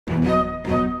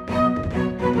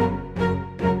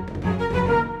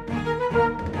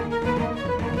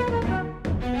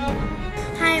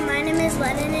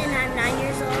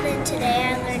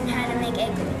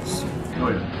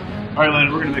Alright,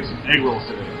 Landon, we're going to make some egg rolls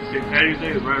today. St. Patty's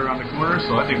Day is right around the corner,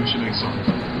 so I think we should make some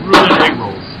really good egg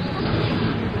rolls.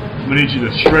 I'm going to need you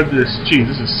to shred this cheese.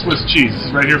 This is Swiss cheese. This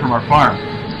is right here from our farm.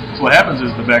 So what happens is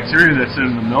the bacteria that's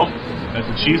in the milk as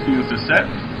the cheese begins to set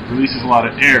releases a lot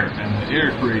of air, and the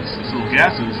air creates these little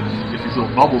gases and you get these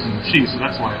little bubbles in the cheese, so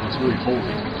that's why it looks really holy.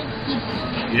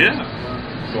 Yeah.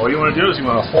 So all you want to do is you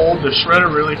want to hold the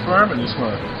shredder really firm and just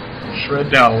want to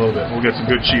shred down a little bit. We'll get some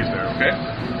good cheese there, okay?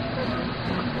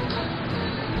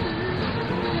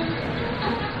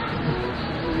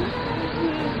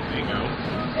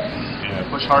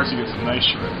 Push hard so you get some nice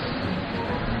shreds.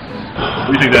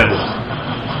 What do you think that is?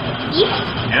 Beef?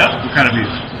 Yeah? What kind of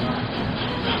beef?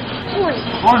 Corn.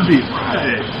 Corned beef,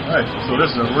 right. Alright, so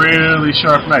this is a really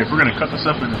sharp knife. We're going to cut this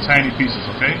up into tiny pieces,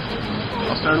 okay?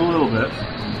 I'll start a little bit,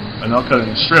 and I'll cut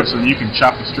it in strips so you can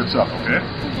chop the strips up, okay?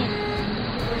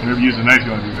 Whenever you use a knife,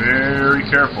 you want to be very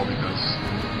careful because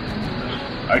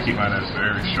I keep my knives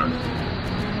very sharp.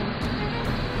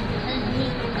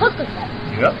 Cook with them.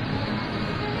 Yep.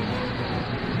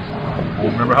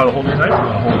 Remember how to hold your knife? You're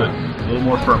going to hold it a little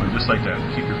more firmly, just like that.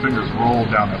 Keep your fingers rolled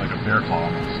down there like a bear claw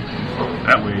almost.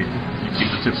 That way, you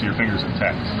keep the tips of your fingers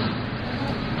intact.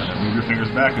 And then move your fingers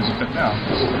back as you cut down.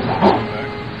 Just go back.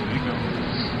 There you go.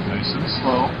 Nice and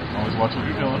slow. Always watch what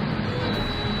you're doing.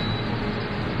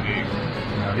 Okay.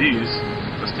 Now these,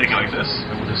 let's take it like this,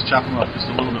 and we'll just chop them up just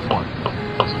a little bit more.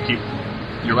 So keep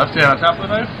your left hand on top of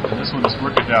the knife, and this one just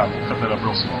work it down. We'll cut that up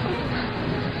real small.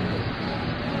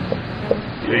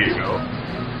 There you go.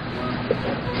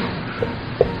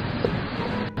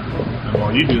 And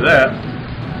while you do that,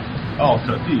 I'll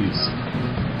cut these.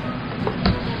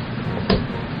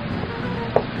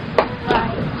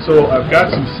 So I've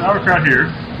got some sauerkraut here,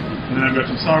 and then I've got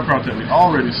some sauerkraut that we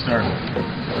already started.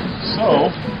 So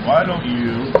why don't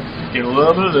you get a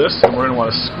little bit of this, and we're going to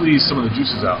want to squeeze some of the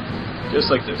juices out,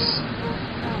 just like this.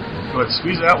 Go ahead,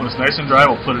 squeeze it out. When it's nice and dry,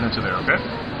 we'll put it into there, okay?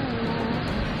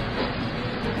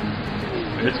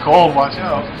 It's cold, watch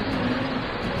out.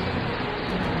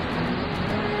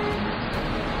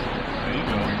 There you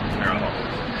go. Here,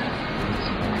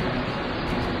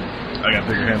 I got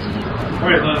bigger hands than you.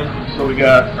 Alright, Lennon. So we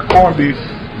got our corned beef,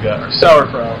 we got our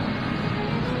sauerkraut,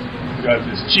 we got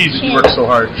this cheese that you worked so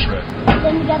hard to shred.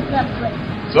 Then we got the plate.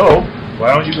 So,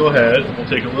 why don't you go ahead, we'll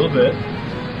take a little bit,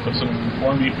 put some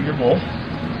corned beef in your bowl.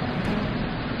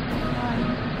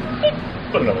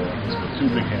 Put another one, just put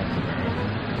 2 big hands in there.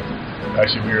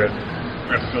 Actually, we're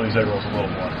going to fill these egg rolls a little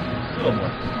more. A little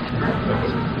more.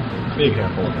 Big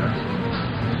handful in there.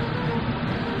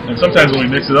 And sometimes when we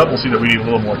mix it up, we'll see that we need a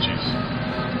little more cheese.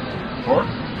 Or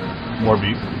more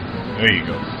beef. There you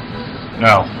go.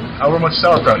 Now, however much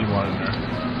sauerkraut you want in there.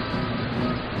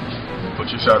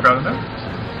 Put your sauerkraut in there.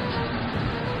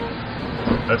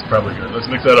 That's probably good. Let's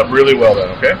mix that up really well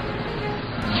then, okay?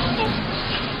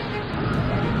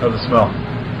 How's it smell?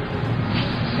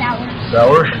 Sour.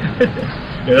 Sour?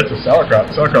 Yeah, that's a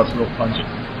sauerkraut. Sauerkraut's real pungent.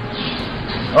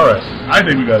 Alright, I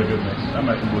think we got a good mix. I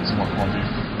might put some more corned beef.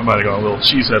 I might have got a little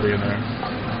cheese heavy in there.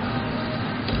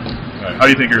 Alright, how do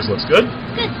you think yours looks? Good?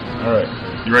 Good. Alright,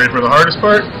 you ready for the hardest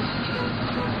part?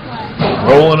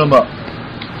 What? Rolling them up.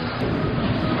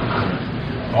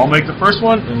 I'll make the first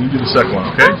one, and you do the second one,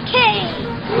 okay? Okay.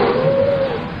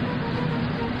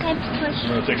 Can I push? I'm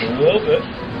going to take a little bit.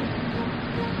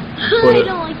 I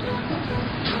don't like it.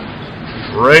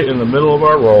 Right in the middle of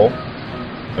our roll,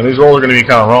 and these rolls are going to be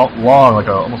kind of long, like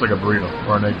almost like a burrito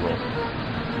or an egg roll.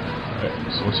 Okay,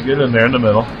 so once you get it in there in the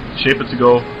middle, shape it to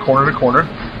go corner to corner,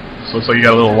 so it looks like you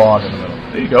got a little log in the middle.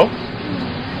 There you go.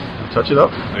 Touch it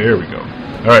up. There we go.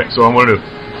 All right, so we're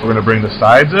going to bring the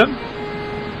sides in.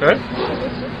 Okay.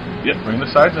 Yep, bring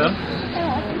the sides in.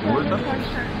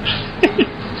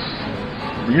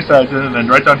 Bring your sides in, and then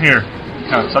right down here,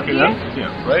 kind of tuck it in.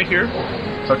 Yeah, right here.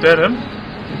 Tuck that in.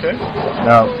 Okay.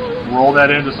 Now, roll that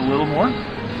in just a little more.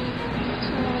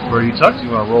 Where you tucked,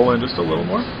 you want to roll in just a little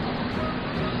more.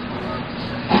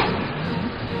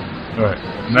 Alright,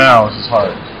 now this is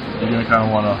hard. You're going to kind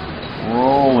of want to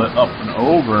roll it up and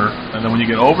over, and then when you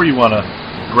get over, you want to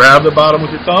grab the bottom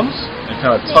with your thumbs and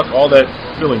kind of tuck all that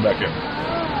filling back in.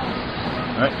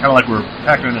 Alright, kind of like we're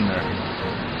packing it in there.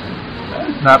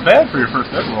 That's not bad for your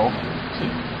first egg roll. See?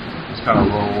 Just kind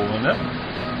of roll in it.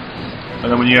 And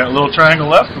then when you got a little triangle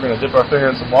left, we're going to dip our finger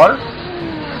in some water.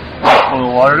 Put a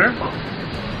little water there.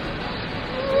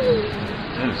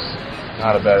 It's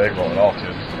not a bad egg roll at all,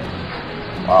 kids.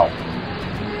 Wow.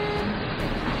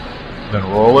 Then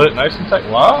roll it nice and tight.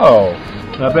 Wow.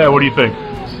 Not bad. What do you think?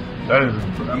 That is,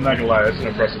 I'm not going to lie, that's an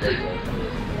impressive egg roll.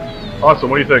 Awesome.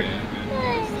 What do you think?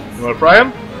 You want to fry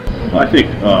them? Well, I think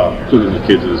cooking with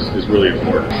kids is really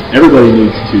important. Everybody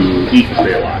needs to eat to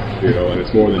stay alive, you know, and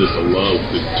it's more than just a love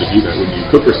to do that. When you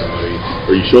cook for somebody,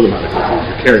 or you show them how to cook,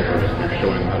 you're caring for them, you're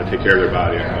showing them how to take care of their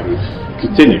body and how to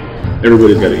continue.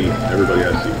 Everybody's got to eat. Everybody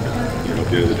has to eat, you know, at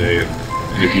the end of the day.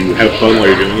 And if you have fun while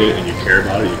you're doing it and you care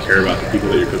about it, you care about the people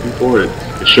that you're cooking for, it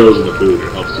shows in the food.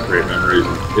 It helps to create memories.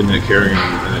 In that caring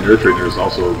and the nurturing, there's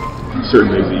also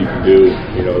certain things that you can do,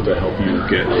 you know, to help you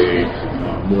get a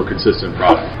more consistent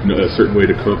product. You know, a certain way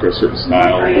to cook or a certain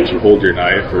style that you hold your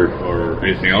knife or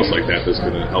anything else like that that's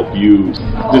going to help you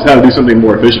just how to do something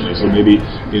more efficiently. So maybe,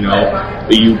 you know,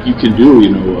 you can do,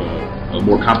 you know, a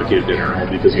more complicated dinner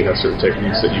because you have certain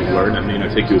techniques that you've learned. I mean, it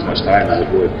may not take you as much time as it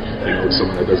would, you know,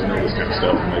 someone that doesn't know this kind of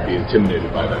stuff and might be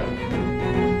intimidated by that.